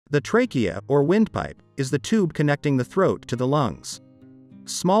The trachea, or windpipe, is the tube connecting the throat to the lungs.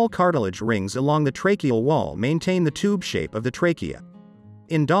 Small cartilage rings along the tracheal wall maintain the tube shape of the trachea.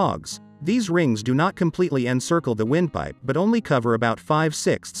 In dogs, these rings do not completely encircle the windpipe but only cover about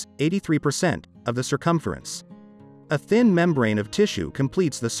 5/6, 83%, of the circumference. A thin membrane of tissue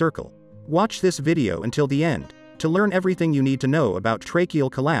completes the circle. Watch this video until the end to learn everything you need to know about tracheal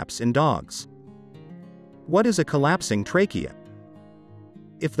collapse in dogs. What is a collapsing trachea?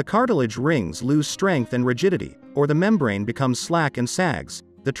 If the cartilage rings lose strength and rigidity, or the membrane becomes slack and sags,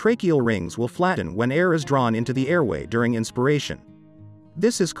 the tracheal rings will flatten when air is drawn into the airway during inspiration.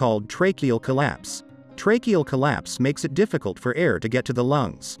 This is called tracheal collapse. Tracheal collapse makes it difficult for air to get to the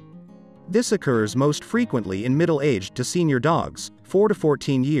lungs. This occurs most frequently in middle-aged to senior dogs, 4 to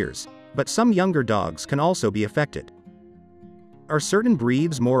 14 years, but some younger dogs can also be affected. Are certain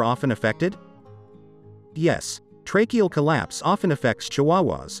breeds more often affected? Yes. Tracheal collapse often affects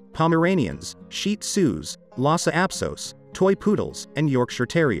Chihuahuas, Pomeranians, Shih Tzus, Lhasa Apsos, Toy Poodles, and Yorkshire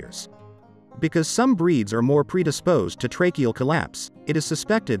Terriers. Because some breeds are more predisposed to tracheal collapse, it is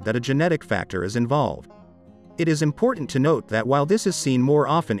suspected that a genetic factor is involved. It is important to note that while this is seen more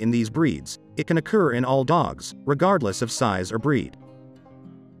often in these breeds, it can occur in all dogs, regardless of size or breed.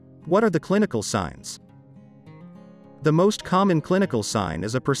 What are the clinical signs? The most common clinical sign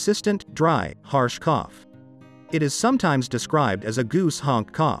is a persistent, dry, harsh cough. It is sometimes described as a goose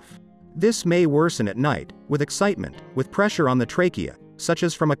honk cough. This may worsen at night, with excitement, with pressure on the trachea, such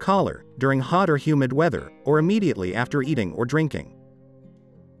as from a collar, during hot or humid weather, or immediately after eating or drinking.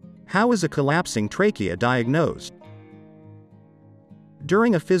 How is a collapsing trachea diagnosed?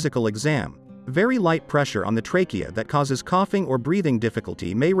 During a physical exam, very light pressure on the trachea that causes coughing or breathing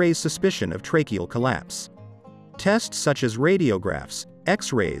difficulty may raise suspicion of tracheal collapse. Tests such as radiographs,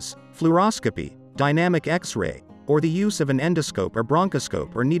 X-rays, fluoroscopy, dynamic X-ray, or the use of an endoscope or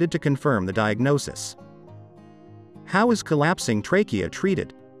bronchoscope are needed to confirm the diagnosis. How is collapsing trachea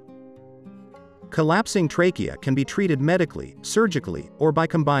treated? Collapsing trachea can be treated medically, surgically, or by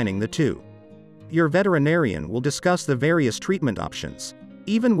combining the two. Your veterinarian will discuss the various treatment options.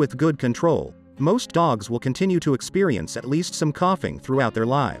 Even with good control, most dogs will continue to experience at least some coughing throughout their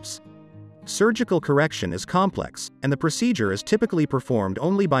lives. Surgical correction is complex, and the procedure is typically performed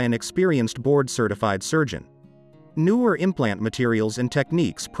only by an experienced board-certified surgeon. Newer implant materials and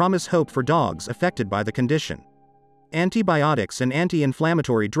techniques promise hope for dogs affected by the condition. Antibiotics and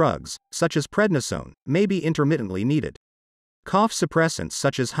anti-inflammatory drugs, such as prednisone, may be intermittently needed. Cough suppressants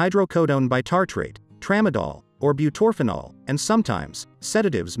such as hydrocodone bitartrate, tramadol, or butorphanol, and sometimes,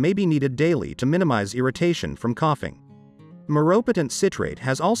 sedatives may be needed daily to minimize irritation from coughing. Meropitant citrate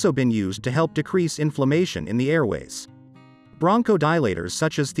has also been used to help decrease inflammation in the airways. Bronchodilators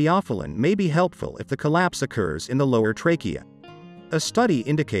such as theophylline may be helpful if the collapse occurs in the lower trachea. A study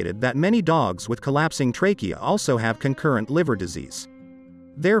indicated that many dogs with collapsing trachea also have concurrent liver disease.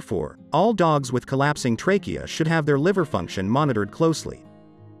 Therefore, all dogs with collapsing trachea should have their liver function monitored closely.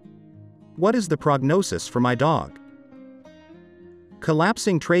 What is the prognosis for my dog?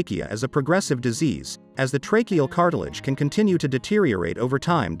 Collapsing trachea is a progressive disease, as the tracheal cartilage can continue to deteriorate over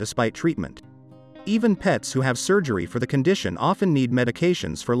time despite treatment. Even pets who have surgery for the condition often need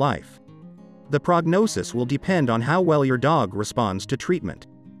medications for life. The prognosis will depend on how well your dog responds to treatment.